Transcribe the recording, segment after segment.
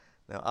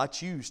Now, I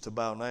choose to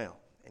bow now,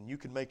 and you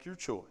can make your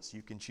choice.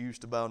 You can choose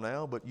to bow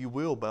now, but you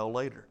will bow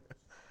later.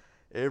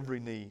 Every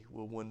knee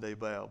will one day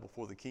bow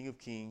before the King of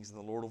Kings and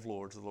the Lord of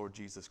Lords, the Lord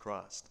Jesus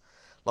Christ.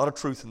 A lot of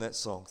truth in that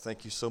song.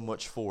 Thank you so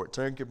much for it.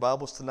 Turn your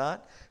Bibles tonight.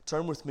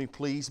 Turn with me,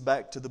 please,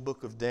 back to the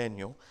book of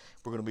Daniel.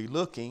 We're going to be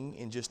looking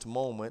in just a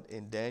moment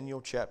in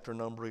Daniel chapter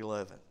number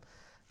 11.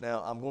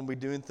 Now, I'm going to be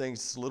doing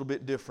things a little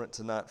bit different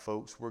tonight,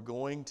 folks. We're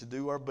going to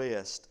do our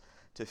best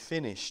to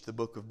finish the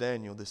book of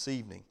Daniel this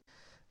evening.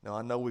 Now,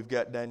 I know we've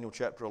got Daniel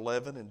chapter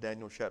 11 and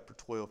Daniel chapter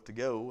 12 to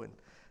go,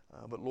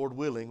 but Lord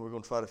willing, we're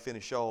going to try to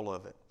finish all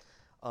of it.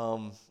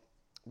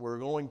 We're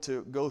going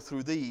to go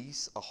through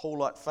these a whole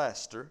lot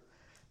faster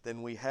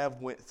than we have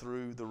went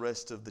through the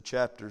rest of the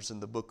chapters in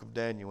the book of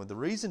Daniel. And the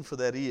reason for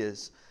that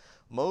is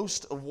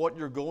most of what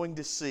you're going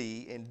to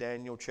see in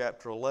Daniel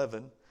chapter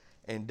 11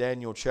 and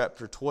Daniel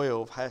chapter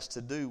 12 has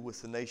to do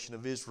with the nation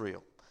of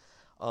Israel.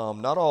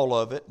 Not all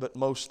of it, but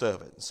most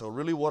of it. So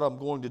really what I'm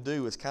going to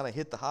do is kind of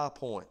hit the high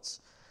points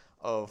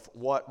of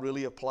what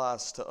really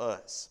applies to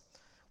us.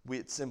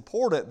 It's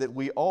important that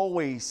we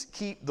always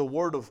keep the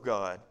Word of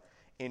God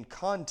in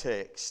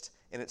context,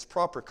 in its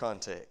proper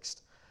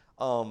context.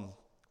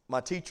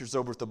 My teachers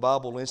over at the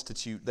Bible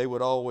Institute, they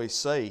would always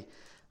say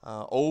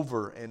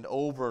over and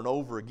over and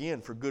over again,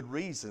 for good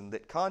reason,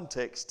 that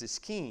context is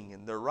king,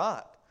 and they're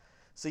right.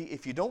 See,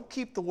 if you don't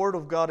keep the Word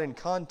of God in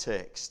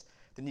context,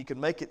 then you can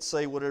make it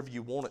say whatever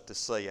you want it to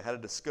say. I had a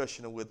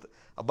discussion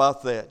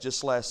about that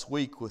just last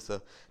week with a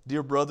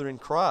dear brother in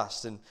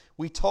Christ, and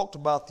we talked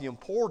about the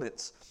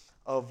importance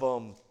of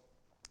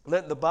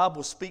letting the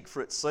Bible speak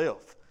for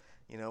itself,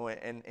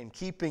 and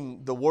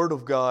keeping the Word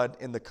of God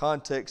in the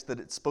context that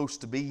it's supposed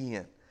to be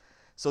in,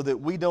 so that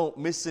we don't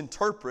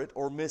misinterpret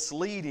or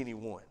mislead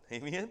anyone.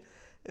 Amen?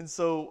 And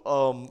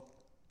so,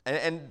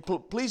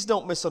 please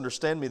don't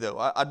misunderstand me,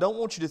 though. I don't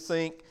want you to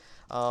think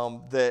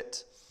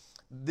that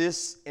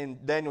this in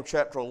Daniel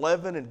chapter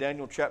 11 and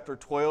Daniel chapter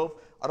 12,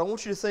 I don't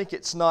want you to think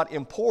it's not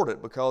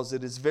important, because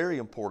it is very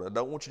important. I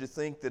don't want you to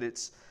think that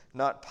it's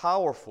not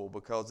powerful,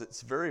 because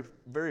it's very,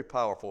 very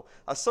powerful.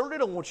 I certainly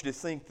don't want you to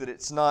think that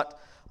it's not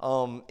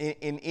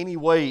in any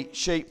way,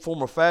 shape,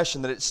 form, or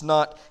fashion, that it's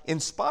not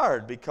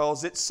inspired,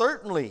 because it's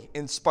certainly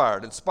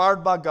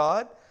inspired by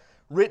God,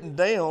 written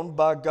down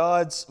by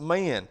God's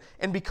man.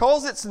 And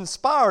because it's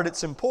inspired,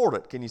 it's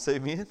important. Can you say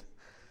amen?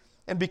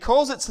 And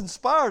because it's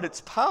inspired,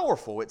 it's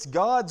powerful. It's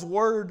God's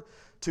Word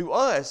to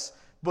us,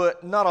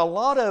 but not a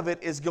lot of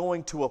it is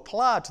going to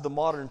apply to the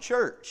modern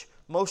church.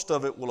 Most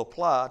of it will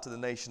apply to the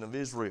nation of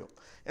Israel.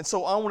 And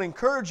so I want to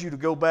encourage you to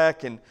go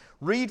back and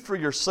read for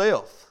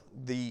yourself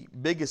the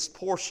biggest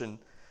portion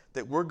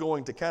that we're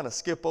going to kind of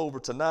skip over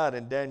tonight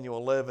in Daniel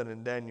 11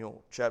 and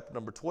Daniel chapter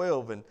number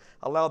 12, and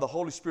allow the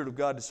Holy Spirit of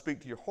God to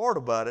speak to your heart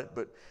about it,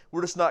 but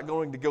we're just not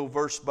going to go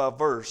verse by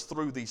verse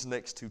through these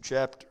next two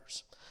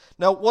chapters.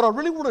 Now, what I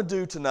really want to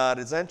do tonight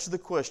is answer the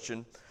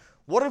question,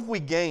 what have we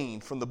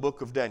gained from the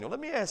book of Daniel? Let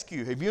me ask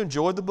you, have you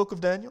enjoyed the book of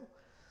Daniel?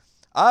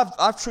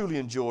 I've truly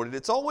enjoyed it.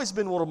 It's always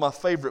been one of my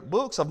favorite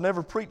books. I've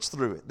never preached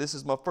through it. This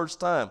is my first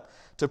time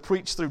to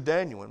preach through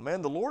Daniel. And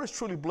man, the Lord has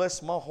truly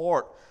blessed my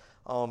heart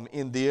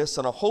in this,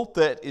 and I hope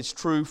that it's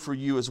true for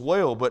you as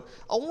well. But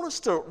I want us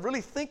to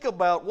really think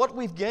about what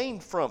we've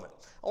gained from it.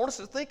 I want us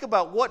to think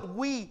about what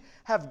we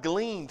have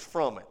gleaned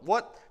from it,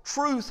 what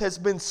truth has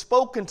been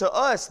spoken to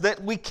us that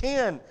we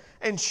can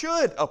and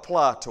should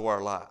apply to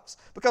our lives.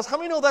 Because how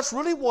many know that's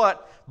really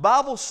what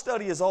Bible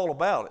study is all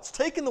about? It's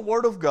taking the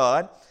Word of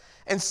God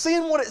and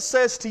seeing what it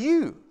says to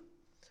you,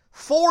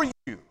 for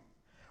you,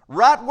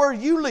 right where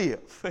you live.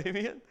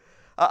 Amen?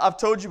 I've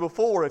told you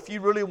before, if you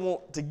really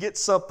want to get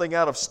something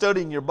out of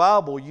studying your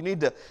Bible, you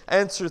need to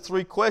answer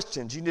three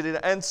questions. You need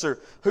to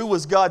answer, who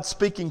was God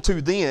speaking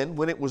to then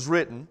when it was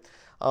written?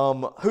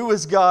 Who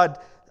is God,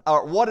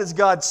 or what is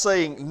God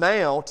saying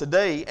now,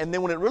 today? And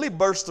then when it really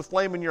bursts a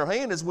flame in your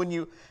hand is when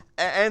you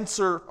ask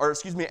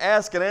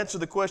and answer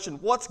the question,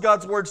 what's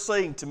God's Word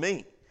saying to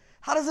me?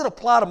 How does it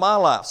apply to my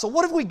life? So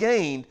what have we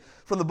gained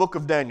from the book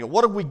of Daniel?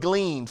 What have we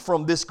gleaned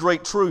from this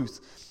great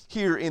truth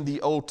here in the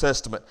Old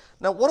Testament?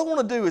 Now, what I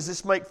want to do is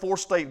just make 4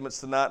 statements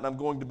tonight, and I'm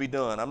going to be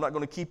done. I'm not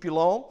going to keep you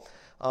long.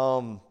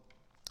 I'm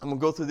going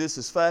to go through this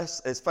as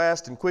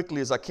fast and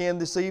quickly as I can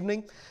this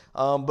evening.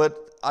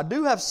 But I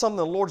do have something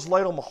the Lord's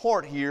laid on my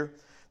heart here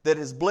that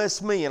has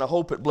blessed me, and I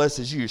hope it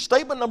blesses you.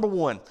 Statement number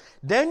 1,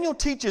 Daniel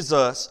teaches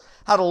us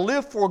how to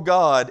live for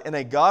God in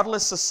a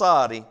godless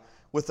society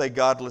with a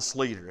godless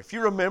leader. If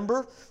you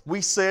remember,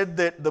 we said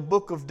that the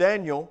book of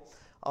Daniel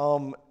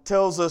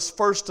tells us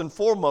first and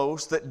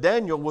foremost that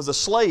Daniel was a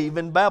slave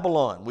in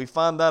Babylon. We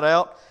find that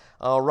out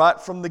right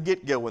from the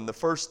get-go in the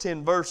first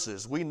 10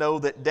 verses. We know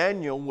that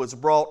Daniel was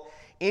brought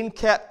in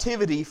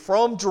captivity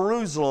from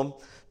Jerusalem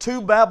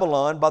to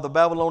Babylon by the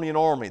Babylonian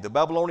army. The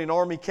Babylonian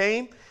army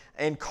came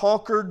and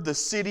conquered the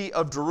city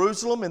of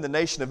Jerusalem in the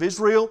nation of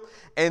Israel.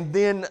 And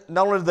then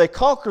not only did they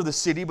conquer the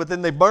city, but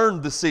then they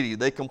burned the city.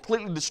 They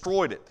completely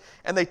destroyed it.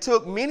 And they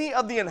took many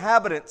of the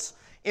inhabitants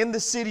in the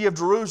city of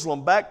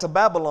Jerusalem back to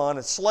Babylon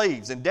as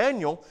slaves. And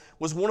Daniel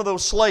was one of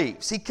those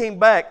slaves. He came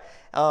back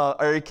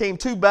or he came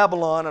to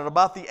Babylon at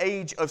about the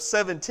age of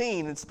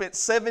 17 and spent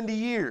 70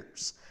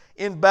 years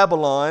in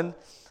Babylon.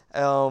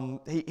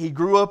 He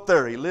grew up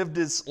there. He lived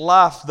his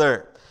life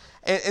there.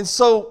 And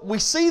so we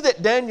see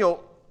that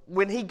Daniel,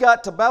 when he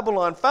got to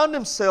Babylon, found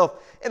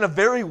himself in a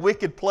very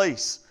wicked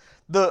place.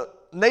 The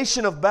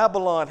nation of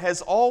Babylon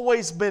has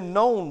always been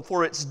known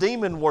for its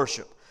demon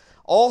worship.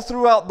 All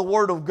throughout the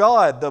Word of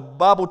God, the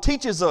Bible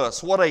teaches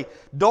us what a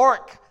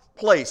dark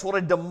place, what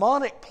a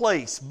demonic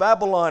place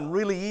Babylon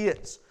really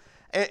is.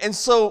 And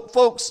so,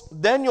 folks,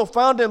 Daniel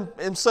found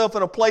himself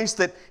in a place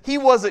that he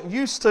wasn't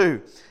used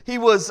to. He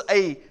was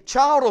a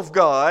child of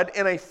God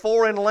in a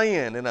foreign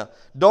land, in a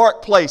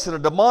dark place, in a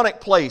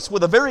demonic place,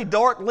 with a very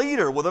dark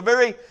leader, with a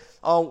very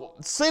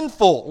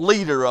sinful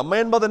leader, a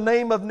man by the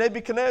name of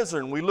Nebuchadnezzar.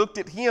 And we looked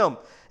at him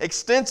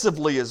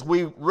extensively as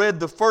we read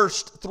the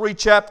first 3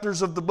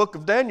 chapters of the book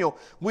of Daniel.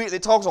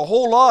 It talks a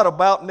whole lot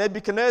about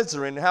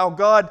Nebuchadnezzar and how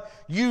God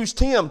used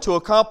him to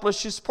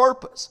accomplish His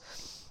purpose.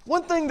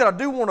 One thing that I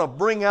do want to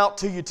bring out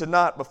to you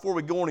tonight before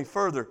we go any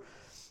further,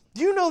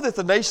 do you know that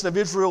the nation of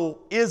Israel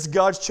is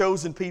God's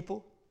chosen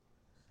people?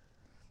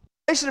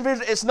 The nation of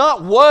Israel, it's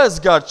not was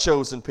God's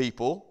chosen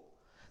people.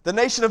 The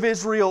nation of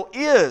Israel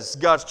is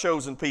God's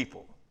chosen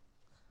people.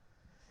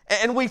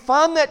 And we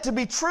find that to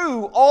be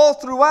true all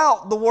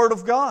throughout the Word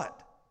of God.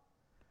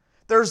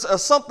 There's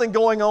something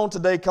going on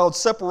today called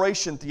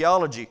separation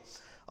theology.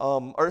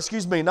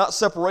 Not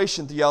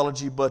separation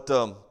theology, but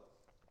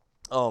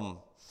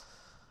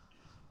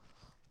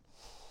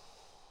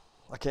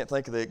I can't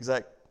think of the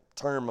exact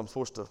term I'm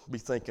supposed to be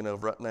thinking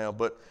of right now.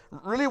 But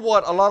really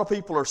what a lot of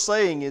people are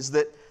saying is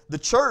that the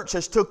church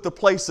has took the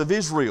place of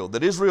Israel,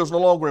 that Israel is no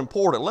longer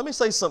important. Let me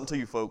say something to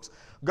you folks.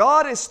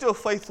 God is still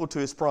faithful to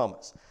His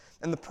promise.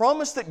 And the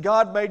promise that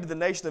God made to the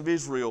nation of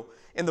Israel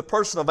in the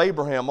person of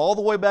Abraham, all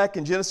the way back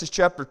in Genesis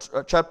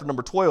chapter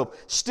number 12,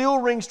 still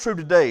rings true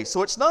today.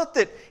 So it's not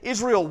that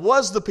Israel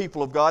was the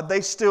people of God.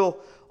 They still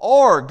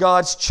are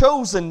God's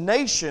chosen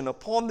nation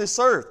upon this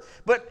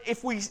earth. But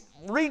if we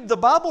read the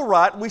Bible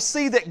right, we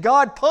see that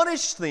God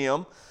punished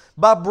them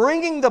by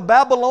bringing the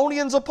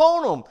Babylonians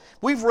upon them.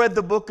 We've read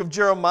the book of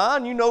Jeremiah,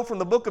 and you know from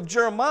the book of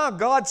Jeremiah,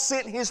 God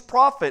sent His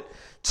prophet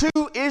to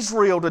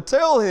Israel to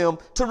tell him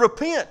to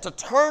repent, to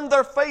turn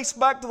their face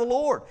back to the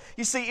Lord.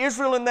 You see,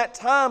 Israel in that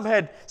time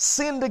had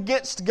sinned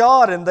against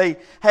God, and they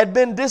had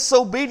been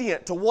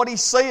disobedient to what He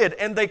said,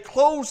 and they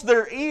closed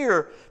their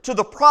ear to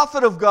the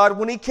prophet of God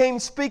when he came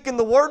speaking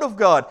the Word of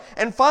God.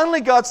 And finally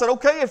God said,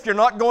 okay, if you're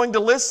not going to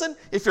listen,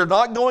 if you're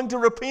not going to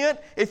repent,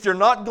 if you're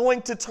not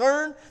going to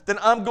turn, then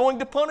I'm going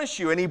to punish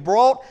you. And He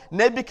brought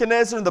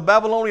Nebuchadnezzar and the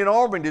Babylonian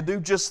army to do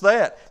just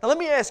that. Now let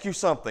me ask you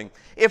something.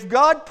 If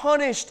God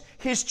punished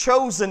His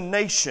chosen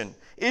nation,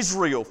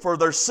 Israel, for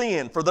their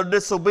sin, for their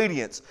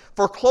disobedience,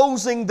 for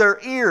closing their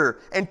ear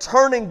and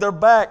turning their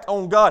back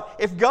on God,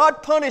 if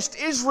God punished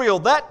Israel,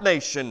 that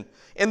nation,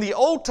 in the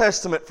Old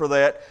Testament for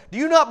that, do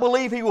you not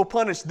believe He will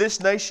punish this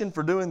nation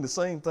for doing the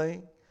same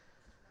thing?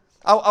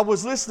 I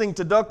was listening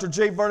to Dr.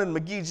 J. Vernon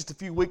McGee just a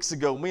few weeks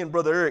ago. Me and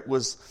Brother Eric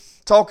was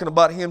talking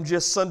about him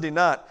just Sunday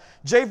night.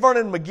 J.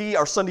 Vernon McGee,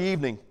 or Sunday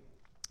evening,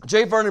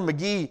 J. Vernon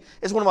McGee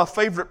is one of my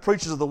favorite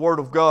preachers of the Word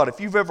of God. If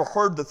you've ever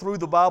heard the Through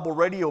the Bible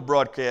radio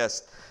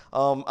broadcast,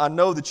 I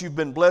know that you've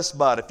been blessed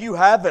by it. If you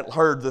haven't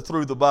heard the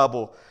Through the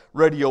Bible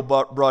radio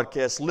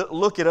broadcast,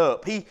 look it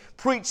up. He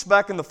preached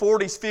back in the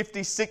 40s,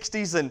 50s,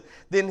 60s, and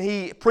then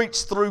he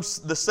preached through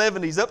the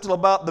 70s up till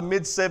about the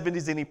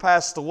mid-70s, and he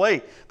passed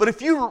away. But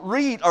if you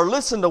read or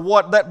listen to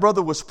what that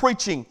brother was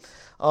preaching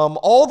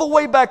all the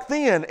way back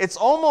then, it's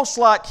almost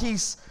like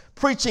he's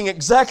preaching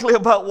exactly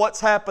about what's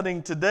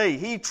happening today.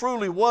 He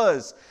truly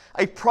was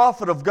a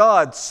prophet of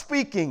God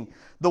speaking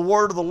the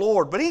word of the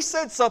Lord. But he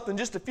said something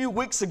just a few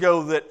weeks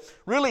ago that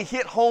really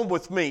hit home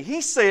with me.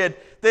 He said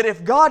that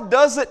if God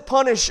doesn't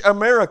punish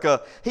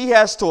America, He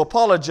has to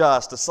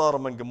apologize to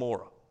Sodom and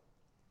Gomorrah.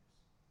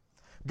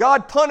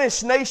 God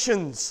punished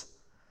nations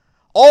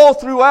all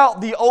throughout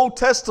the Old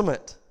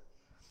Testament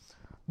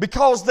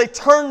because they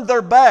turned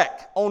their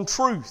back on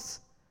truth,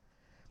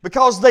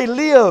 because they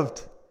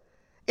lived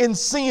in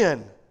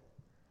sin.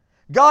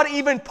 God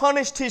even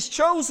punished His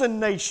chosen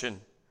nation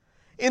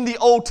in the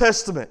Old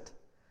Testament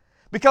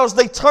because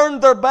they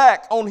turned their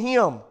back on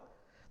Him.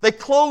 They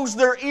closed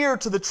their ear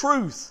to the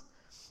truth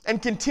and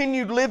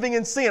continued living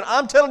in sin.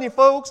 I'm telling you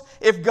folks,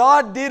 if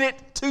God did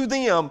it to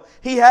them,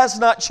 He has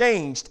not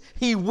changed.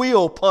 He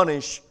will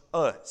punish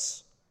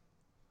us.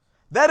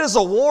 That is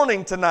a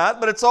warning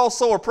tonight, but it's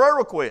also a prayer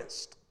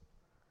request.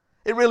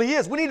 It really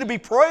is. We need to be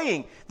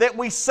praying that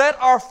we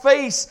set our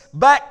face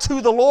back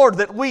to the Lord,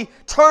 that we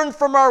turn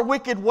from our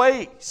wicked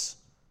ways,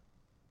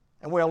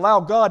 and we allow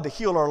God to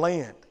heal our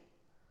land.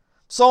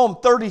 Psalm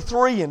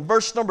 33 and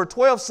verse number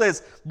 12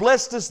 says,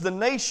 blessed is the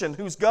nation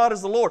whose God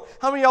is the Lord.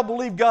 How many of y'all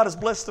believe God has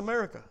blessed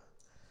America?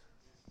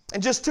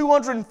 In just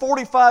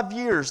 245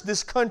 years,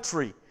 this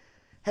country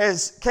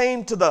has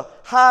came to the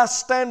highest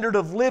standard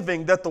of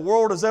living that the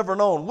world has ever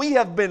known. We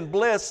have been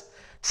blessed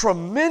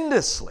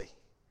tremendously.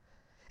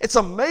 It's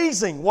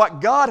amazing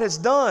what God has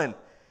done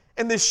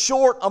in this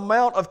short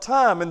amount of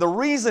time. And the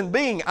reason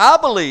being, I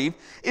believe,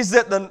 is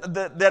that,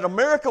 that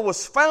America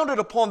was founded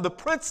upon the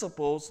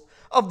principles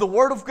of the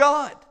Word of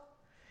God.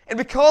 And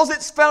because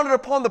it's founded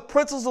upon the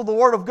principles of the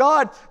Word of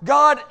God,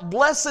 God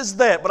blesses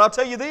that. But I'll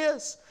tell you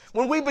this,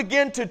 when we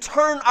begin to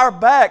turn our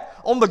back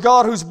on the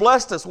God who's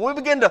blessed us, when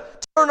we begin to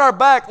turn our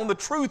back on the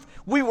truth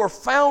we were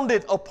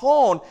founded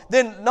upon,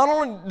 then not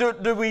only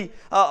do we,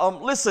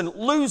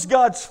 lose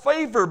God's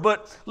favor,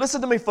 but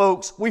listen to me,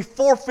 folks, we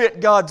forfeit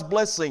God's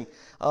blessing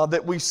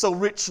that we've so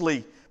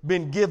richly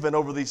been given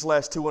over these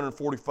last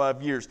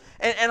 245 years.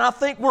 And I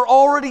think we're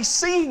already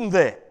seeing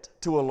that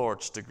to a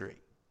large degree.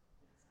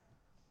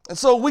 And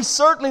so we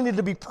certainly need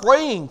to be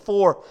praying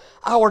for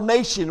our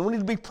nation. We need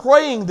to be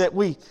praying that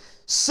we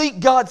seek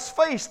God's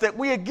face, that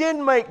we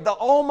again make the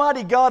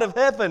Almighty God of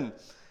heaven,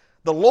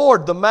 the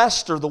Lord, the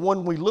Master, the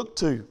one we look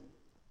to.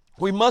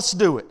 We must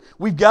do it.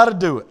 We've got to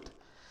do it.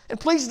 And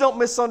please don't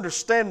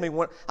misunderstand me.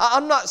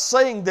 I'm not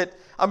saying that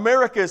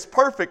America is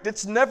perfect.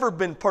 It's never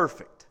been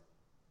perfect.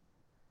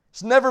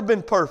 It's never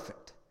been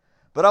perfect.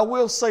 But I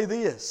will say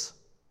this.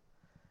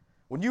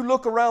 When you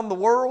look around the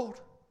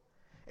world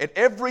at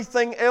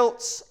everything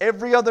else,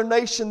 every other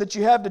nation that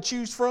you have to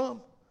choose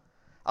from,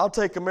 I'll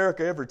take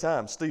America every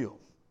time still.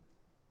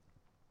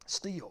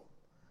 Still.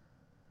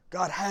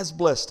 God has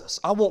blessed us.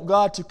 I want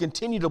God to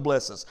continue to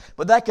bless us.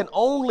 But that can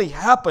only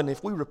happen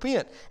if we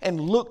repent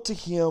and look to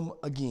Him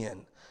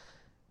again.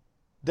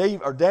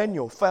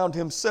 Daniel found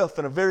himself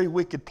in a very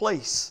wicked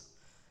place,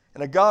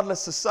 in a godless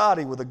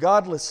society with a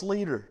godless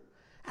leader.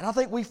 And I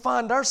think we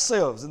find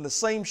ourselves in the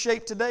same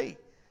shape today.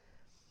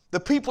 The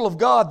people of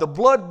God, the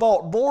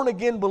blood-bought,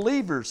 born-again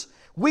believers,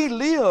 we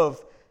live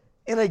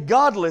in a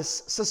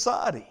godless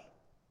society.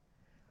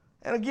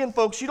 And again,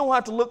 folks, you don't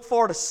have to look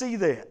far to see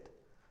that.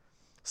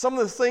 Some of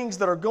the things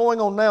that are going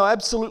on now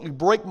absolutely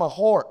break my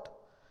heart.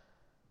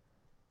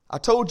 I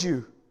told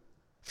you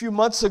a few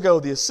months ago,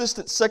 the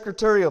Assistant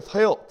Secretary of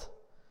Health,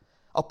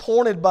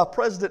 appointed by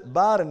President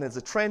Biden as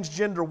a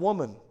transgender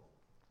woman.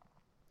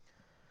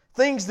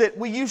 Things that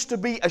we used to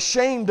be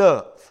ashamed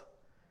of,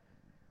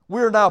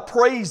 we're now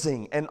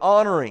praising and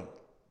honoring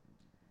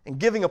and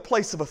giving a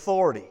place of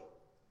authority.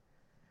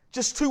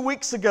 Just 2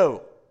 weeks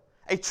ago,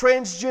 a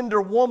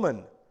transgender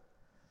woman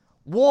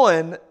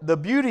won the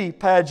beauty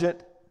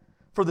pageant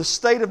for the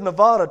state of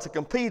Nevada to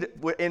compete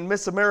in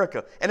Miss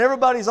America. And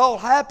everybody's all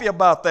happy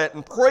about that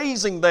and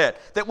praising that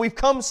we've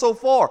come so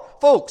far.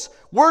 Folks,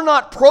 we're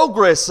not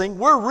progressing,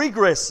 we're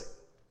regressing.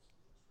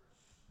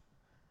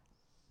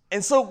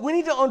 And so we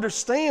need to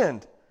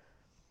understand,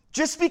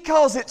 just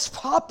because it's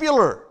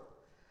popular,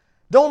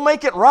 don't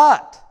make it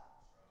right.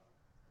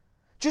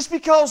 Just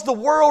because the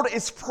world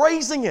is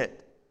praising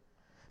it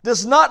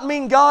does not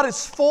mean God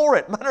is for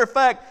it. Matter of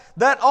fact,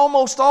 that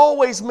almost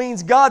always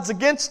means God's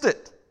against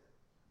it.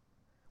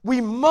 We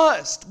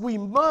must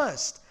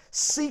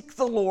seek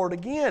the Lord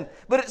again.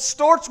 But it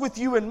starts with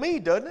you and me,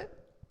 doesn't it?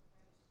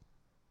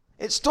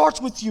 It starts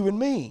with you and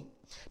me.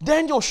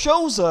 Daniel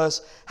shows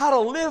us how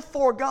to live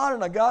for God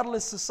in a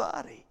godless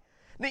society.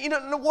 Now, you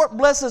know what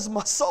blesses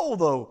my soul,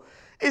 though,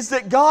 is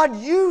that God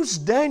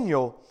used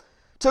Daniel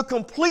to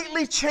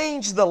completely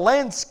change the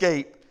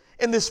landscape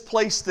in this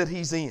place that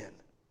he's in.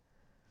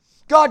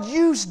 God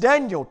used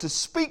Daniel to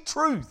speak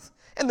truth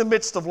in the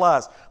midst of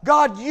lies.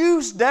 God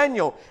used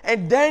Daniel,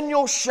 and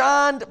Daniel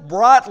shined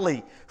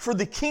brightly for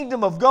the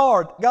kingdom of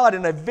God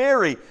in a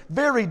very,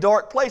 very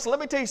dark place. Let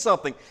me tell you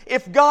something.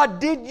 If God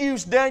did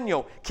use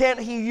Daniel, can't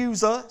He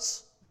use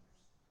us?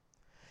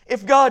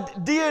 If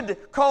God did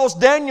cause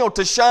Daniel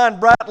to shine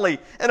brightly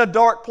in a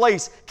dark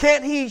place,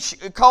 can't He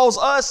cause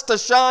us to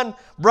shine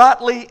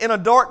brightly in a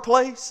dark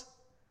place?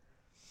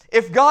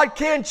 If God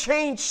can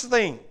change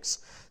things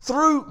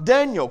through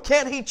Daniel,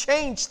 can't He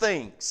change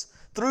things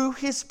through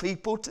His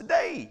people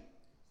today?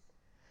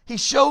 He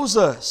shows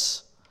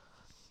us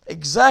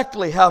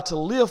exactly how to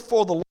live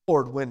for the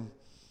Lord when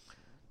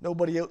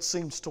nobody else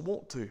seems to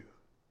want to.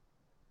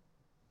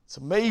 It's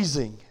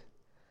amazing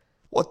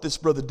what this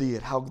brother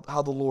did,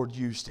 how the Lord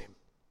used him.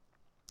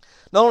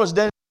 Not only does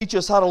Daniel teach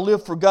us how to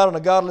live for God in a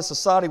godless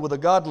society with a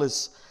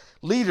godless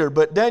leader,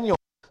 but Daniel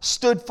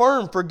stood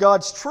firm for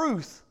God's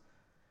truth,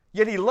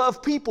 yet he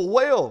loved people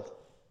well.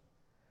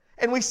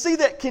 And we see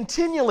that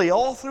continually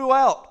all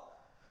throughout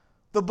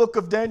the book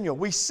of Daniel.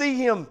 We see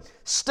him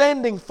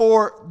standing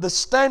for the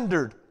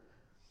standard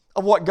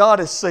of what God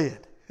has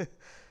said.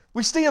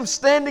 We see him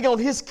standing on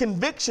his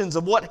convictions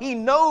of what he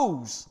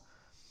knows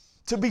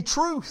to be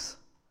truth.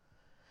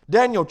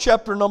 Daniel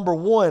chapter number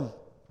 1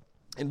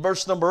 and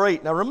verse number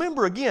 8. Now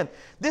remember again,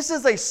 this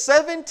is a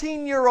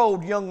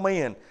 17-year-old young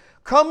man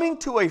coming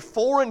to a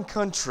foreign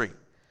country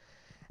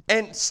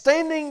and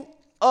standing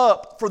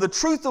up for the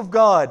truth of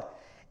God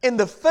in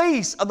the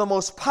face of the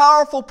most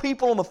powerful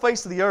people on the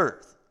face of the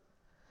earth.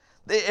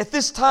 At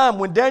this time,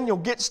 when Daniel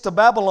gets to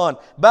Babylon,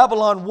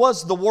 Babylon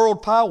was the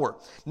world power.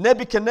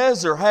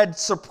 Nebuchadnezzar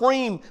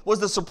was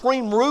the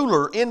supreme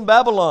ruler in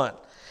Babylon.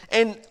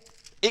 And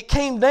it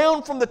came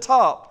down from the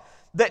top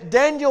that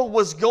Daniel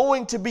was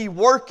going to be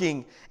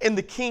working in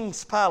the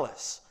king's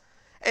palace.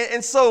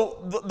 And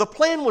so the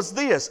plan was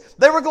this.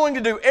 They were going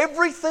to do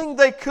everything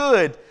they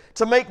could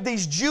to make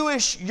these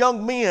Jewish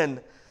young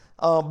men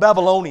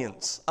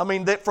Babylonians. I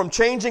mean, that from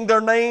changing their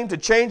name to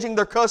changing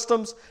their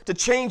customs to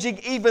changing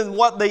even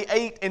what they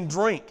ate and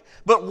drink.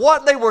 But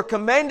what they were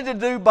commanded to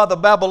do by the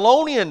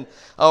Babylonian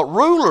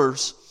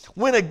rulers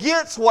went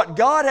against what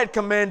God had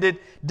commanded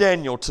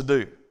Daniel to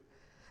do.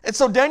 And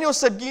so Daniel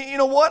said, you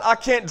know what? I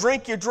can't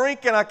drink your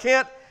drink and I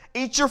can't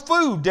eat your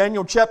food.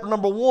 Daniel chapter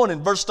number 1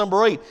 and verse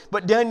number 8.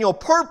 But Daniel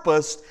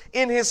purposed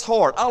in his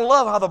heart. I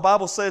love how the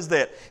Bible says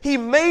that. He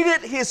made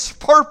it his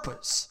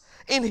purpose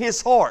in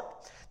his heart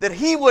that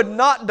he would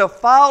not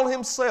defile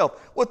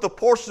himself with the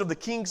portion of the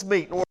king's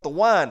meat nor the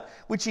wine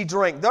which he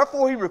drank.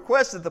 Therefore he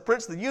requested the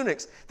prince of the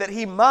eunuchs that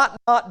he might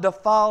not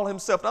defile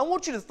himself. Now I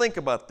want you to think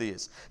about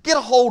this. Get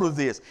a hold of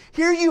this.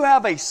 Here you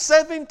have a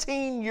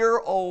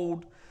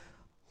 17-year-old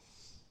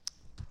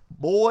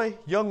boy,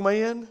 young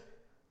man,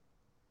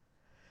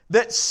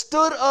 that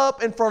stood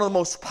up in front of the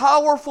most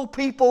powerful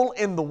people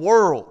in the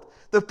world.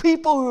 The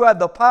people who had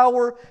the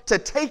power to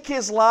take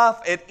his life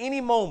at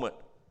any moment.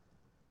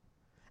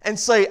 And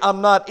say,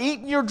 I'm not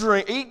eating your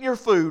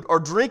food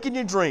or drinking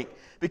your drink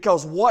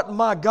because what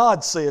my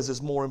God says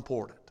is more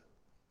important.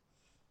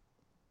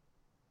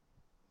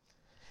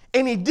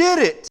 And he did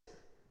it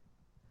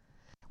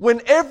when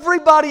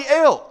everybody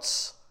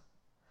else,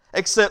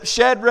 except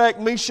Shadrach,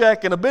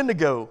 Meshach, and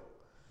Abednego,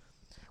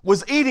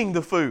 was eating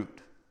the food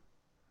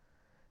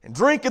and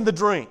drinking the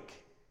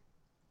drink.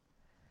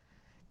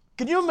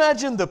 Can you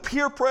imagine the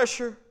peer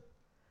pressure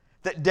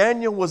that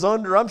Daniel was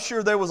under? I'm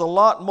sure there was a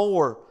lot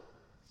more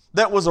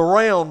that was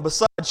around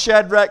besides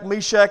Shadrach,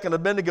 Meshach, and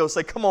Abednego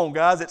say, come on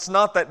guys, it's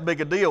not that big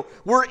a deal.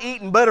 We're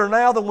eating better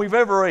now than we've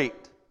ever ate.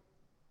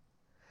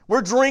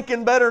 We're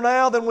drinking better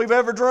now than we've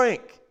ever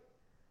drank.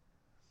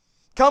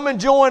 Come and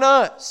join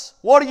us.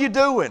 What are you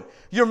doing?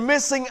 You're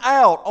missing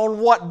out on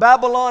what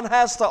Babylon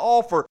has to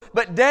offer.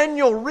 But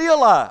Daniel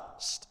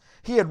realized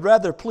he had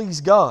rather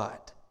please God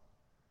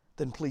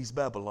than please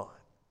Babylon.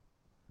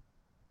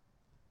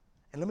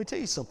 And let me tell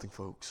you something,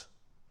 folks.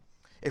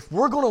 If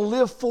we're going to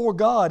live for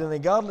God in a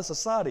godless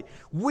society,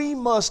 we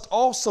must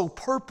also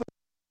purpose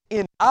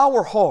in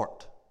our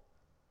heart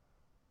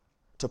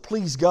to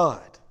please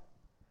God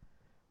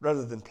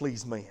rather than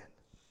please man.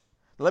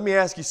 Let me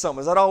ask you something.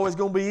 Is that always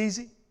going to be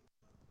easy?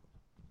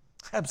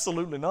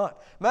 Absolutely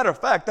not. Matter of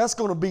fact, that's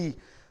going to be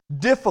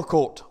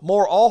difficult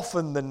more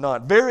often than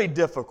not. Very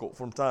difficult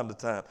from time to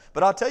time.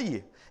 But I'll tell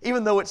you,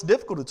 even though it's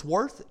difficult, it's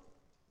worth it.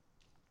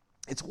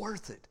 It's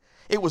worth it.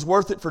 It was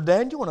worth it for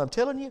Daniel, and I'm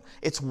telling you,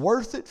 it's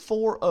worth it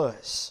for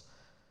us.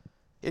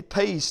 It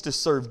pays to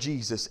serve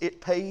Jesus.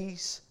 It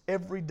pays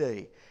every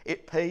day.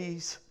 It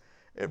pays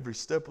every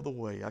step of the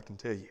way, I can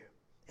tell you.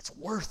 It's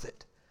worth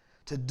it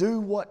to do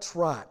what's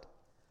right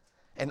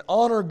and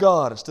honor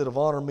God instead of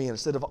honor men.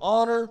 Instead of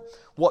honor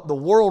what the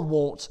world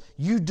wants,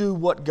 you do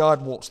what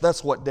God wants.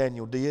 That's what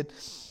Daniel did.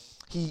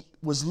 He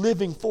was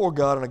living for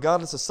God in a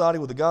godless society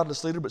with a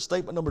godless leader, but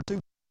statement number 2,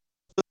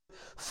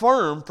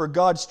 firm for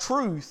God's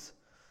truth.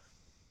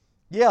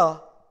 Yeah,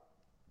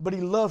 but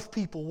he loved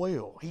people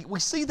well. We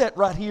see that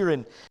right here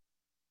in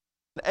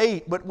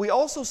 8, but we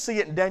also see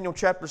it in Daniel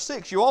chapter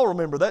 6. You all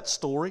remember that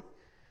story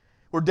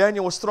where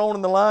Daniel was thrown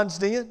in the lion's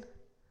den.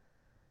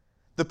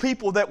 The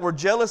people that were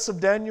jealous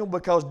of Daniel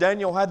because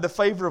Daniel had the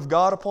favor of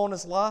God upon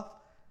his life.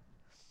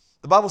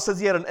 The Bible says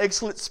he had an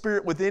excellent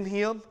spirit within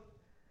him,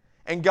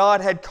 and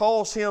God had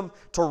caused him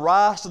to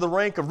rise to the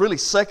rank of really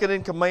second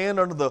in command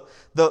under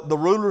the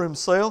ruler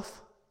himself.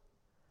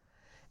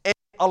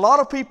 A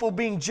lot of people,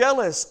 being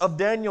jealous of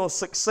Daniel's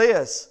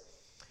success,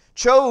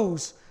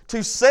 chose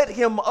to set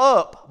him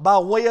up by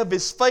way of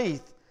his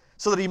faith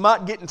so that he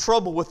might get in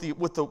trouble with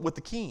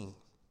the king.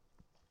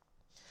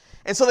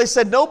 And so they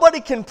said, nobody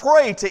can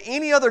pray to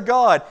any other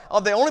God.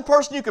 The only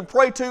person you can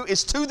pray to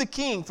is to the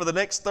king for the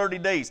next 30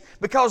 days.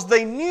 Because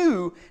they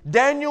knew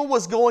Daniel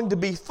was going to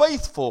be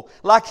faithful,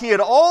 like he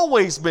had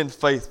always been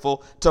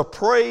faithful, to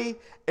pray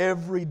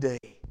every day.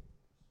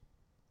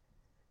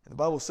 The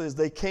Bible says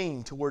they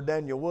came to where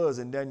Daniel was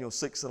in Daniel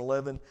 6 and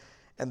 11,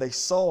 and they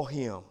saw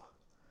him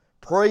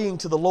praying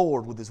to the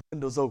Lord with his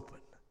windows open,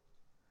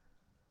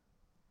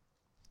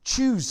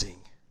 choosing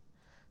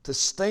to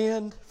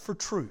stand for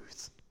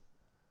truth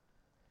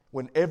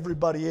when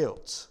everybody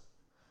else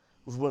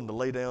was willing to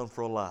lay down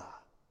for a lie.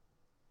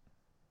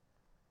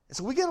 And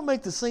so we got to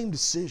make the same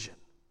decision.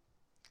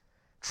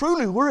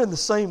 Truly, we're in the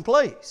same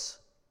place.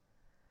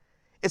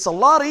 It's a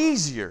lot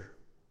easier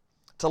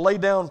to lay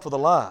down for the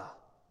lie.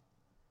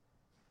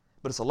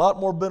 But it's a lot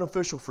more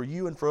beneficial for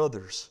you and for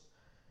others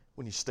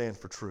when you stand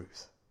for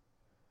truth.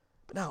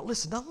 But now,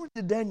 listen, not only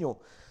did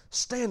Daniel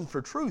stand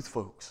for truth,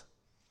 folks,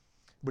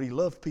 but he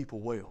loved people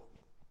well.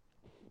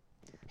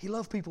 He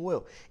loved people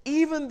well.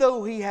 Even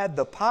though he had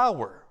the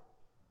power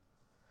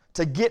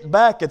to get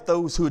back at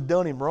those who had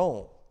done him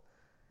wrong,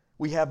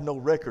 we have no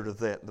record of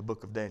that in the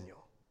book of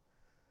Daniel.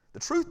 The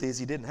truth is,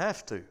 he didn't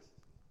have to.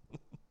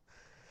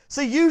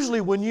 See,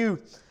 usually when you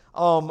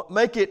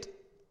make it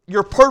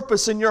your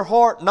purpose in your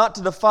heart not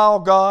to defile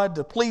God,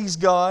 to please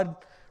God,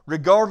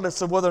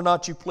 regardless of whether or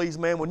not you please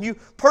man. When you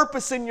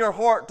purpose in your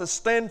heart to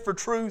stand for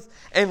truth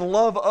and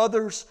love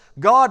others,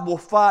 God will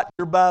fight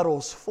your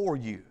battles for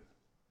you.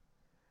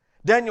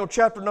 Daniel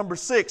chapter number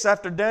 6,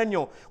 after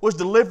Daniel was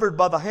delivered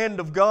by the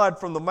hand of God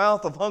from the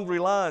mouth of hungry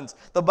lions,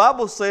 the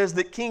Bible says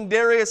that King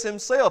Darius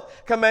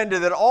himself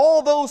commanded that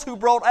all those who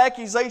brought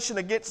accusation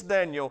against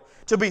Daniel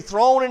to be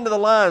thrown into the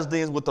lions'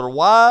 dens with their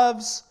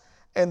wives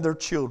and their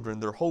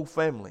children. Their whole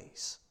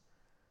families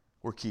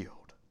were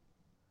killed.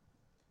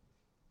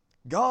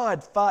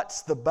 God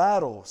fights the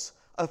battles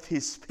of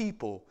His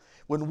people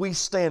when we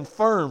stand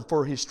firm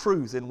for His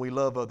truth and we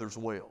love others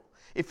well.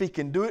 If He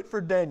can do it for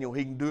Daniel,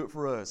 He can do it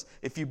for us.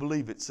 If you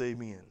believe it, say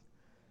amen.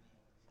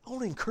 I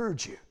want to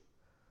encourage you.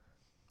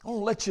 I want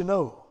to let you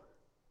know.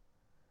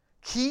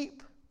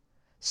 Keep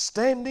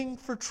standing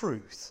for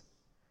truth.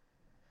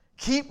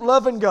 Keep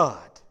loving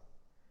God.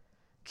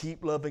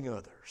 Keep loving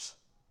others.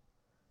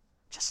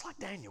 Just like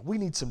Daniel. We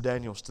need some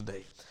Daniels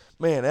today.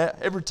 Man,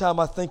 every time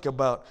I think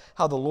about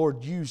how the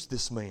Lord used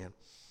this man,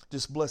 it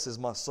just blesses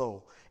my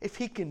soul. If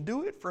He can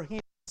do it for him,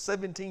 a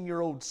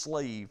 17-year-old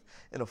slave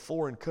in a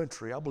foreign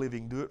country, I believe He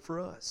can do it for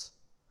us.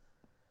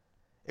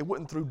 It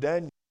wasn't through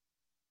Daniel's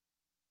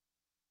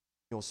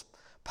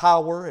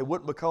power. It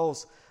wasn't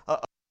because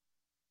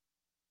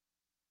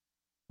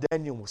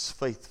Daniel was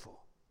faithful.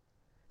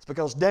 It's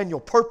because Daniel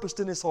purposed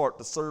in his heart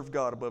to serve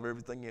God above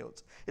everything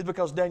else. It's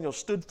because Daniel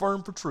stood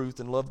firm for truth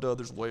and loved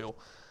others well.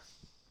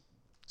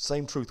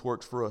 Same truth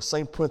works for us.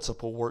 Same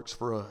principle works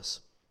for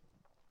us.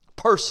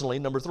 Personally,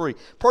 number 3,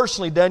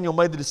 personally, Daniel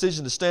made the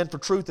decision to stand for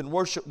truth and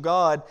worship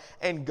God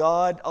and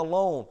God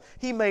alone.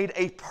 He made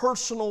a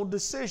personal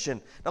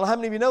decision. Now, how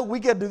many of you know we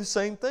got to do the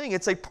same thing?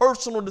 It's a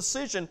personal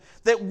decision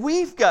that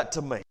we've got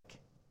to make.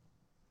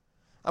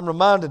 I'm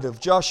reminded of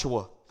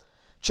Joshua,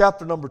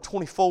 chapter number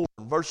 24,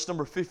 verse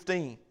number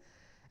 15.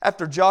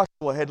 After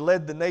Joshua had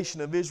led the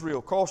nation of Israel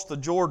across the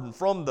Jordan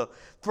from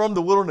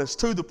the wilderness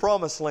to the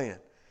promised land,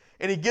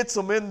 and he gets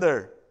them in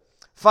there.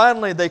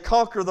 Finally, they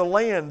conquer the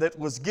land that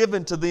was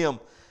given to them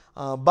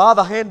by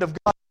the hand of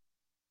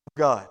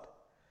God.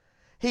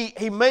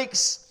 He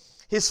makes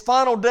his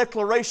final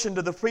declaration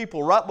to the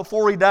people right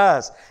before he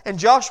dies. And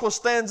Joshua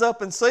stands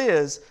up and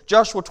says,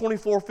 Joshua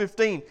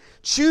 24:15,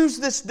 choose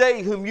this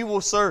day whom you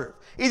will serve.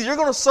 Either you're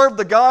going to serve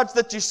the gods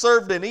that you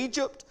served in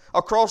Egypt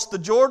across the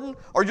Jordan,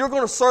 or you're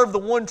going to serve the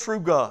one true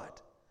God.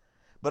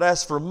 But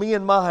as for me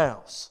and my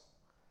house,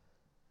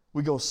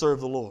 we're going to serve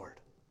the Lord.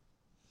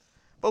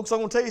 Folks, I'm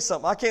going to tell you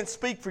something. I can't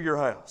speak for your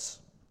house.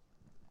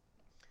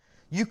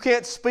 You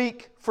can't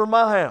speak for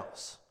my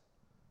house.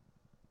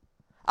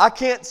 I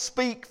can't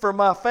speak for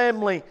my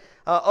family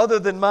other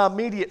than my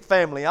immediate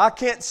family. I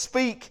can't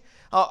speak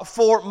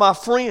for my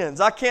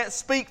friends. I can't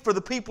speak for the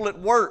people at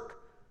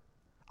work.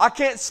 I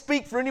can't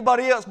speak for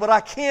anybody else, but I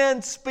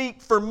can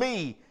speak for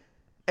me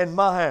and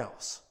my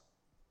house.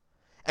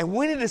 And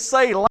we need to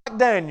say like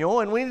Daniel,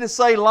 and we need to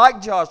say like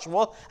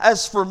Joshua,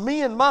 as for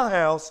me and my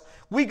house,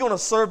 we're going to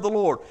serve the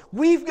Lord.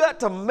 We've got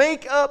to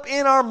make up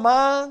in our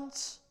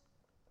minds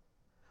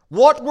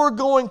what we're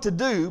going to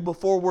do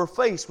before we're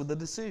faced with a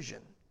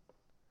decision.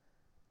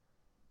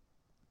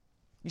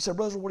 You say,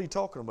 brother, what are you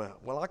talking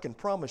about? Well, I can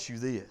promise you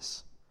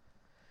this.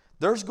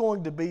 There's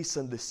going to be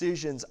some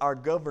decisions our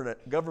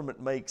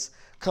government makes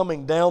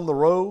coming down the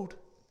road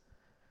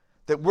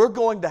that we're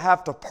going to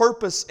have to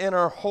purpose in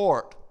our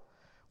heart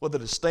whether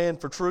to stand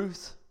for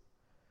truth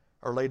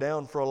or lay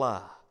down for a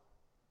lie.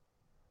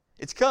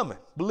 It's coming,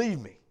 believe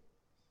me.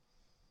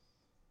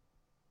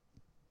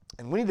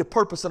 And we need to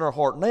purpose in our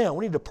heart now.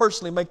 We need to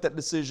personally make that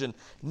decision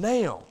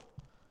now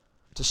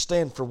to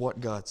stand for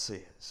what God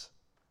says.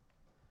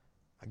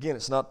 Again,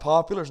 it's not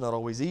popular, it's not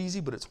always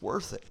easy, but it's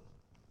worth it.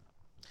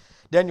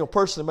 Daniel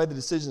personally made the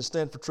decision to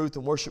stand for truth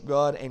and worship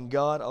God and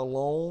God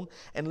alone.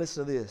 And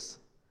listen to this.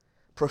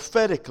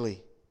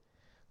 Prophetically,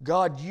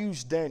 God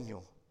used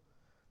Daniel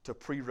to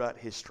pre-write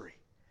history.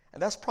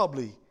 And that's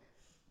probably,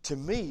 to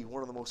me,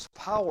 one of the most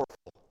powerful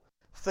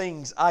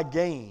things I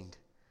gained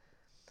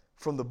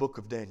from the book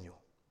of Daniel.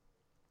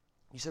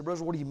 You say,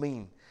 brother, what do you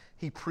mean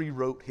he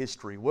pre-wrote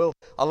history? Well,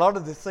 a lot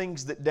of the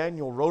things that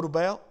Daniel wrote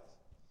about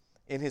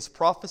in his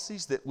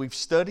prophecies that we've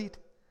studied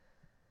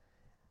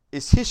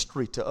is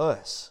history to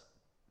us.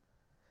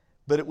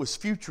 But it was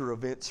future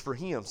events for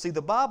him. See,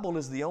 the Bible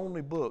is the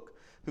only book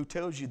who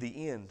tells you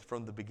the end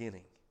from the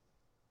beginning.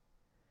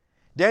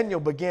 Daniel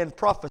began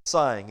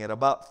prophesying at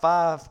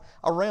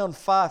around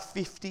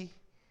 550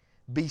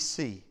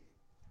 BC.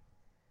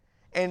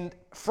 And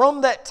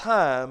from that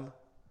time,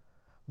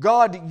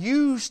 God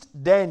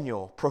used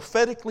Daniel,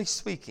 prophetically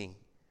speaking,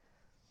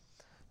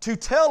 to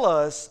tell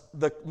us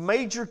the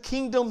major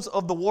kingdoms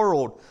of the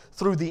world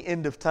through the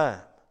end of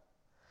time.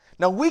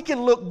 Now we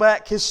can look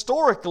back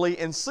historically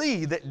and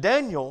see that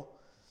Daniel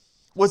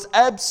was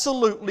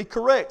absolutely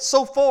correct.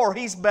 So far,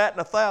 he's batting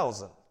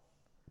 1,000.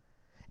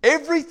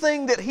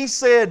 Everything that he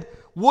said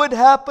would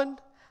happen,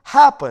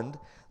 happened.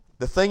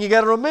 The thing you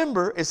got to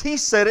remember is he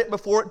said it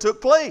before it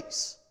took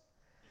place.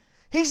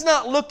 He's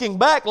not looking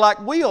back like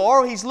we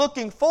are. He's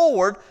looking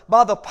forward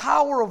by the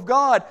power of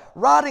God,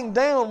 writing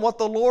down what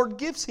the Lord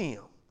gives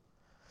him.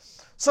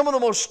 Some of the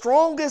most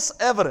strongest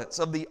evidence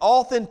of the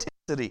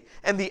authenticity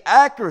and the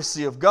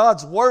accuracy of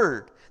God's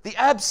Word, the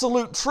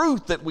absolute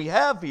truth that we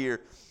have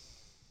here,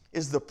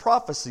 is the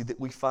prophecy that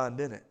we find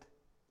in it.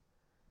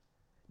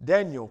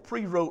 Daniel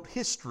pre-wrote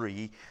history.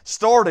 He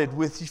started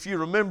with, if you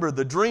remember,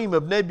 the dream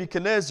of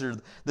Nebuchadnezzar,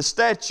 the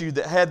statue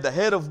that had the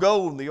head of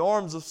gold and the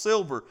arms of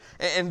silver,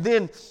 and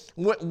then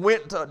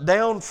went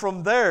down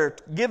from there,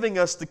 giving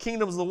us the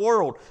kingdoms of the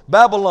world,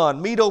 Babylon,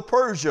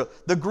 Medo-Persia,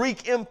 the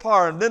Greek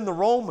Empire, and then the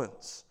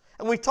Romans.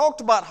 And we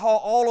talked about how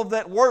all of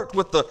that worked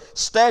with the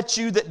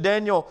statue that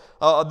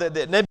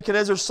that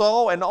Nebuchadnezzar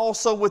saw, and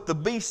also with the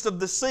beast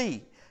of the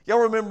sea. Y'all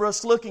remember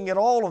us looking at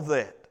all of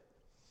that.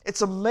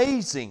 It's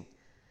amazing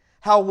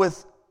how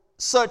with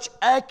such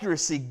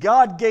accuracy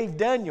God gave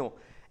Daniel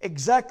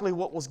exactly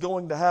what was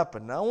going to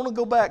happen. Now I want to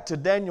go back to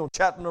Daniel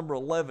chapter number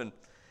 11.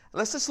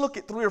 Let's just look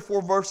at 3 or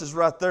 4 verses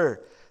right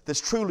there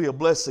that's truly a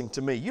blessing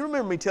to me. You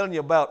remember me telling you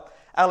about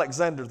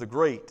Alexander the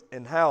Great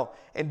and how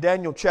in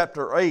Daniel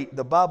chapter 8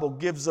 the Bible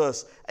gives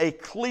us a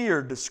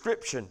clear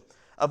description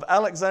of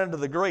Alexander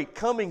the Great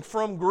coming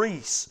from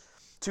Greece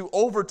to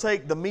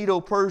overtake the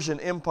Medo-Persian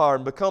Empire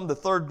and become the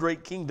third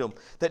great kingdom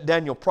that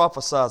Daniel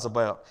prophesies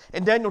about.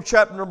 In Daniel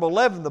chapter number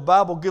 11, the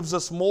Bible gives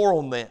us more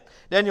on that.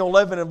 Daniel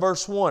 11 and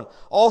verse 1,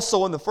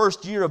 also in the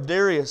first year of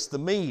Darius the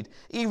Mede,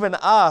 even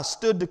I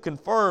stood to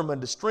confirm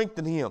and to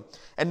strengthen him,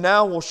 and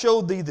now will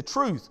show thee the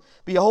truth.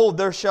 Behold,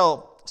 there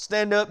shall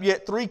stand up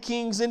yet 3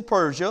 kings in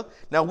Persia.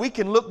 Now we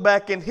can look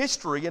back in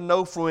history and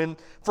know from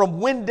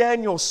when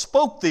Daniel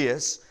spoke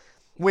this,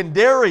 when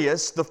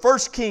Darius, the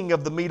first king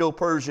of the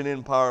Medo-Persian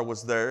Empire,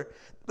 was there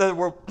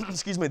were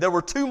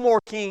 2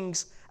 more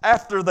kings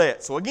after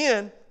that. So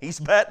again, he's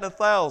batting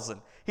 1,000.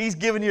 He's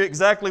giving you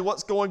exactly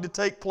what's going to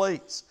take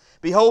place.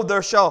 Behold,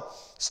 there shall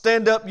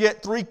stand up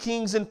yet 3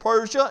 kings in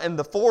Persia, and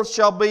the 4th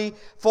shall be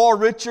far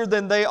richer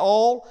than they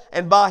all,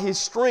 and by his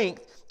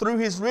strength, through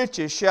his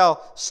riches,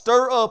 shall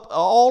stir up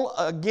all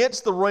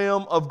against the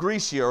realm of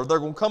Grecia, or they're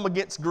going to come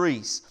against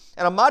Greece.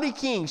 And a mighty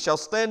king shall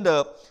stand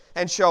up,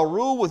 and shall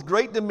rule with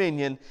great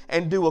dominion,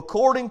 and do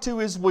according to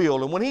his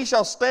will. And when he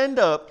shall stand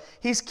up,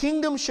 his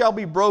kingdom shall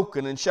be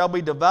broken, and shall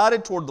be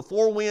divided toward the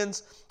 4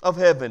 winds of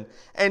heaven.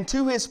 And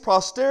to his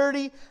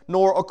posterity,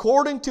 nor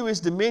according to his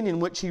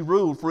dominion which he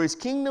ruled, for his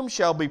kingdom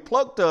shall be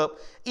plucked up,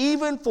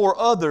 even for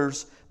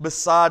others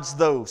besides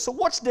those. So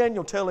what's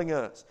Daniel telling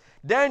us?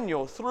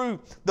 Daniel, through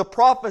the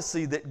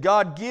prophecy that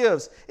God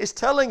gives, is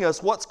telling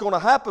us what's going to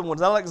happen when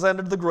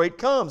Alexander the Great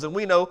comes. And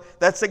we know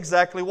that's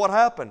exactly what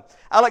happened.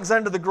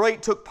 Alexander the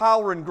Great took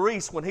power in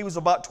Greece when he was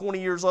about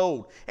 20 years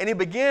old. And he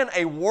began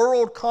a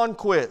world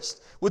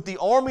conquest with the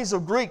armies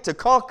of Greek to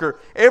conquer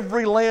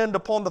every land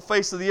upon the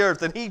face of the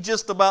earth. And he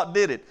just about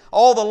did it.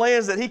 All the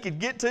lands that he could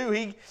get to,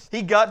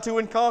 he got to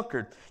and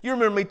conquered. You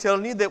remember me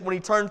telling you that when he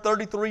turned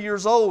 33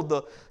 years old,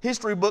 the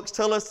history books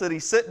tell us that he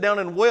sat down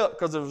and wept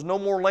because there was no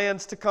more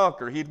lands to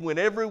conquer. He'd went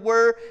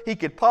everywhere he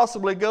could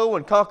possibly go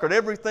and conquered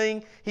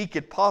everything he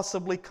could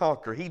possibly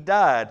conquer. He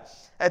died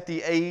at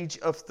the age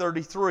of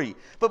 33.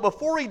 But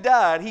before he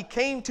died, he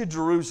came to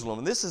Jerusalem.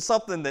 And this is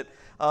something that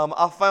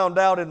I found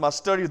out in my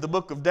study of the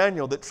book of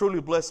Daniel that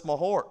truly blessed my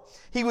heart.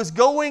 He was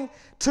going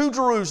to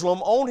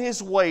Jerusalem on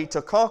his way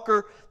to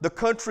conquer the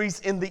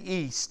countries in the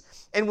east.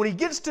 And when he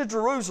gets to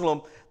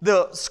Jerusalem,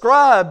 the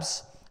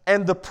scribes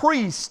and the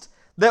priests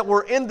that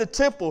were in the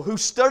temple who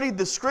studied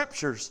the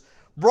scriptures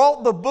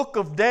brought the book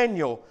of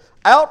Daniel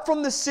out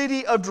from the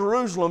city of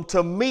Jerusalem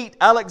to meet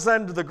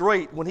Alexander the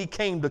Great when he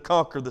came to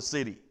conquer the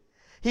city.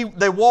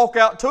 They walk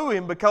out to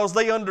him because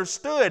they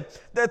understood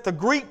that the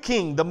Greek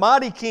king, the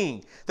mighty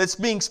king that's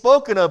being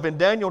spoken of in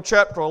Daniel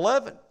chapter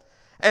 11,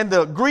 and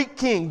the Greek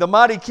king, the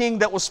mighty king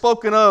that was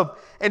spoken of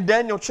in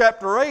Daniel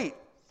chapter 8,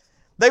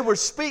 they were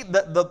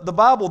the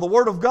Bible, the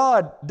Word of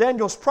God,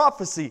 Daniel's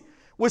prophecy,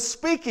 was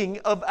speaking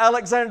of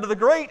Alexander the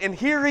Great, and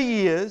here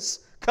he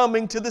is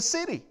coming to the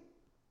city.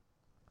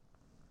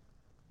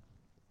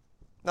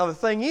 Now the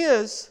thing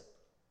is,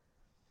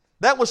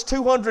 that was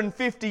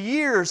 250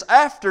 years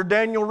after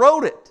Daniel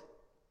wrote it.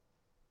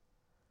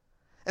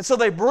 And so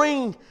they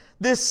bring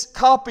this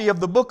copy of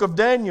the book of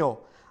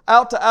Daniel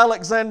out to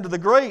Alexander the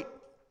Great,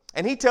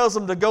 and he tells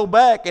them to go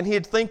back and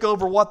he'd think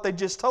over what they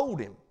just told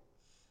him.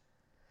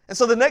 And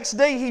so the next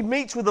day he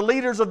meets with the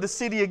leaders of the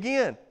city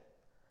again.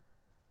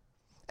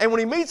 And when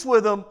he meets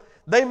with them,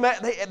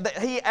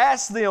 he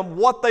asks them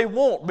what they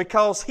want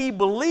because he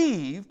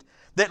believed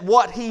that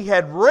what he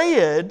had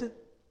read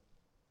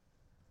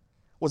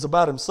was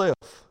about himself.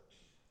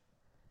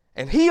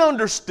 And he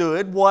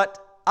understood what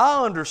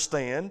I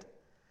understand,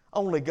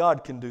 only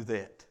God can do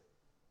that.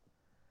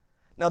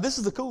 Now this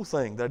is the cool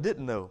thing that I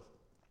didn't know.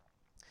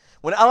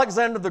 When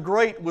Alexander the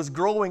Great was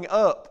growing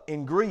up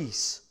in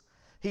Greece,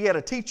 he had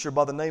a teacher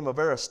by the name of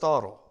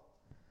Aristotle.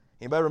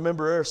 Anybody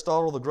remember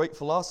Aristotle, the great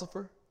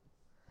philosopher?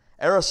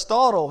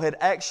 Aristotle had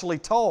actually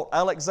taught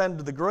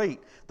Alexander the Great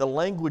the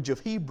language of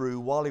Hebrew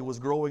while he was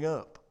growing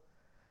up.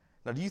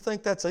 Now, do you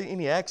think that's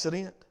any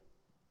accident?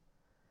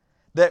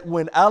 that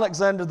when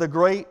Alexander the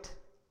Great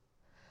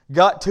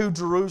got to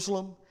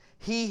Jerusalem,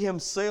 he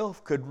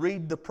himself could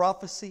read the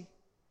prophecy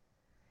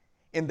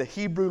in the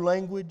Hebrew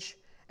language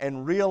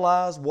and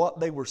realize what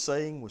they were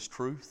saying was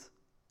truth?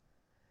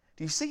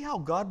 Do you see how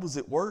God was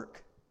at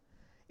work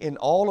in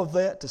all of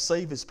that to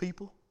save His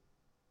people?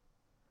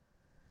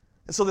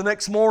 And so the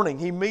next morning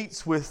he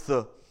meets with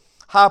the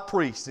high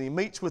priest and he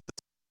meets with the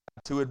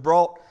scribes who had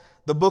brought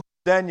the book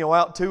of Daniel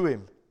out to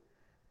him.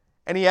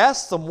 And he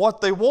asks them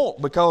what they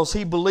want because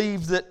he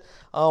believed that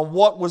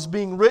what was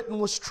being written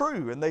was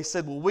true. And they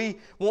said, well, we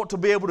want to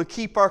be able to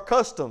keep our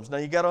customs. Now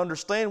you got to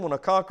understand, when a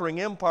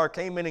conquering empire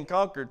came in and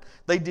conquered,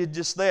 they did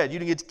just that. You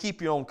didn't get to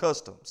keep your own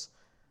customs.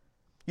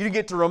 You didn't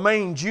get to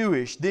remain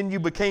Jewish. Then you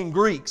became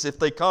Greeks if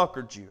they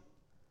conquered you.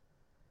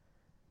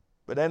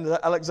 But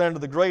Alexander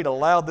the Great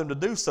allowed them to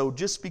do so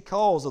just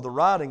because of the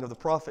writing of the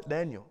prophet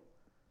Daniel.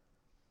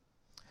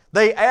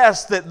 They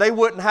asked that they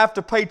wouldn't have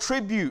to pay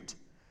tribute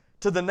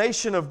to the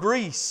nation of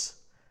Greece,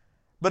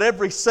 but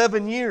every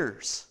 7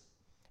 years.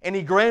 And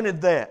he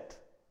granted that.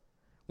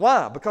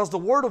 Why? Because the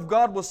Word of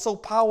God was so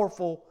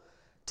powerful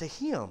to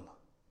him.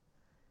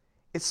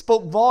 It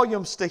spoke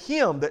volumes to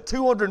him that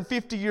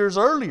 250 years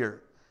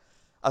earlier,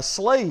 a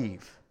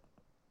slave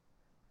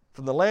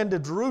from the land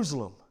of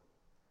Jerusalem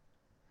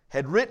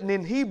had written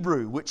in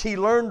Hebrew, which he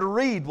learned to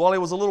read while he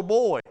was a little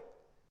boy,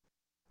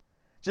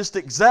 just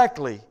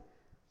exactly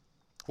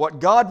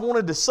what God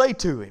wanted to say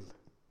to him,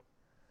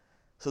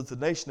 so that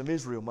the nation of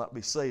Israel might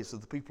be saved, so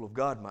the people of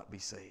God might be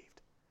saved.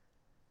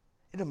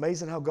 Isn't it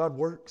amazing how God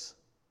works?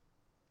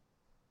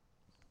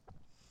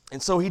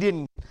 And so he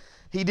didn't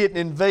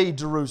invade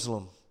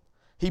Jerusalem.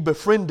 He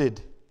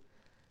befriended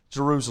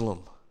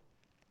Jerusalem.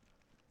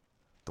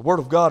 The Word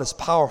of God is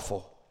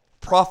powerful.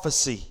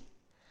 Prophecy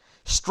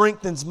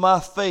strengthens my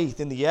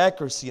faith in the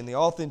accuracy and the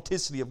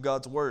authenticity of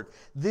God's Word.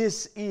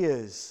 This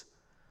is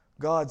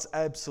God's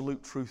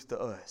absolute truth to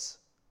us.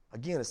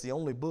 Again, it's the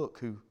only book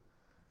who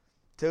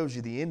tells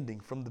you the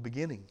ending from the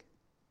beginning.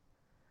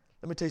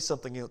 Let me tell you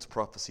something else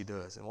prophecy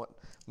does, and what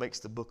makes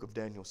the book of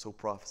Daniel so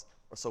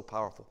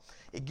powerful.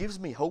 It gives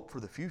me hope for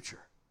the future.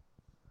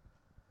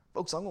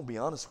 Folks, I'm going to be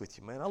honest with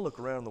you, man. I look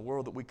around the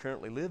world that we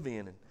currently live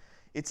in, and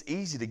it's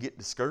easy to get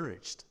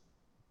discouraged.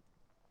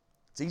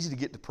 It's easy to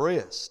get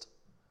depressed.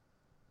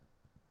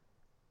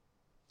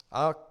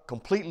 I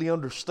completely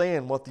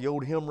understand what the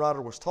old hymn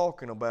writer was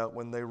talking about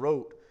when they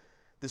wrote,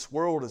 "This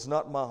world is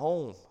not my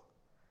home.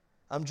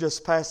 I'm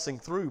just passing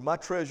through. My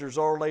treasures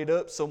are laid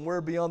up somewhere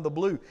beyond the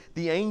blue.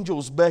 The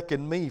angels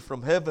beckon me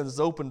from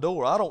heaven's open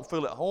door." I don't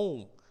feel at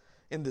home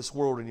in this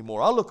world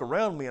anymore. I look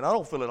around me and I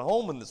don't feel at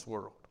home in this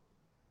world.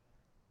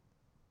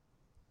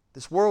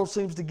 This world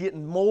seems to get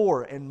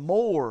more and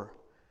more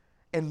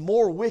and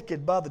more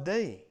wicked by the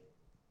day.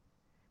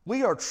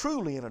 We are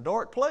truly in a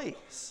dark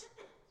place.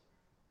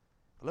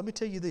 But let me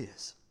tell you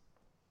this.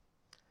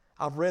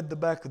 I've read the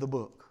back of the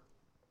book,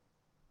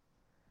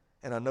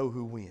 and I know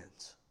who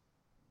wins.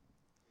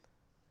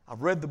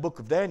 I've read the book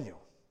of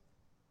Daniel,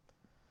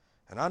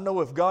 and I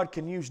know if God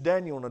can use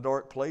Daniel in a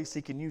dark place,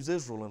 He can use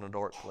Israel in a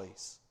dark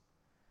place.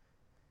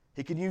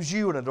 He can use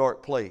you in a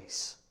dark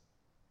place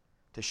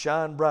to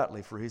shine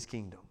brightly for His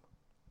kingdom.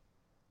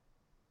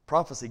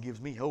 Prophecy gives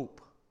me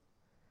hope.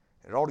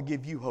 It ought to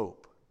give you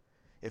hope.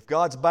 If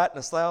God's batting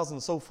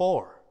 1,000 so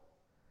far,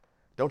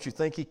 don't you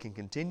think He can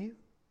continue?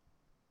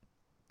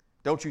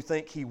 Don't you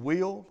think He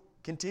will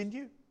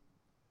continue?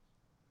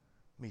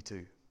 Me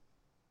too.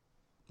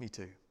 Me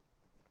too.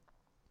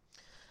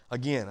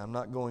 Again, I'm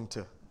not going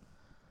to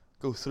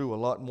go through a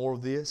lot more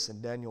of this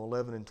in Daniel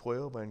 11 and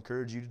 12. I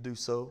encourage you to do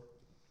so.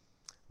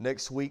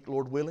 Next week,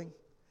 Lord willing,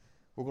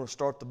 we're going to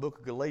start the book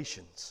of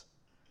Galatians.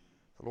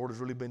 The Lord has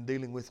really been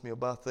dealing with me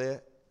about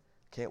that.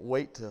 Can't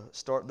wait to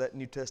start that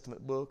New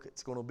Testament book.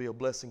 It's going to be a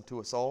blessing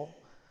to us all.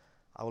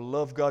 I will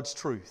love God's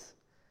truth.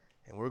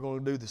 And we're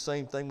going to do the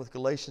same thing with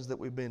Galatians that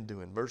we've been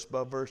doing, verse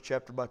by verse,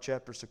 chapter by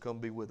chapter, so come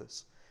be with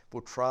us.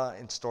 We'll try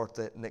and start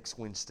that next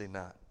Wednesday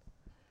night.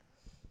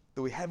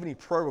 Do we have any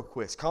prayer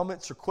requests,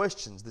 comments, or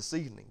questions this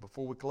evening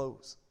before we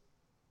close?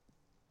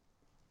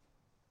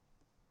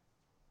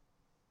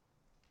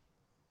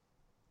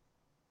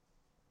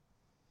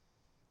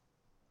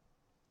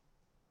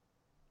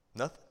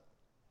 Nothing?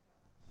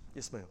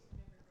 Yes, ma'am.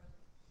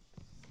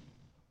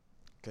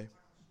 Okay.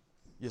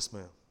 Yes,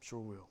 ma'am.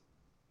 Sure will.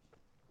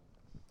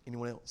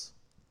 Anyone else?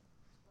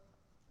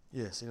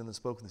 Yes, anyone that's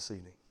spoken this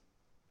evening?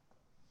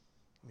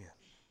 Amen.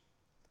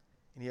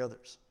 Any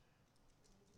others?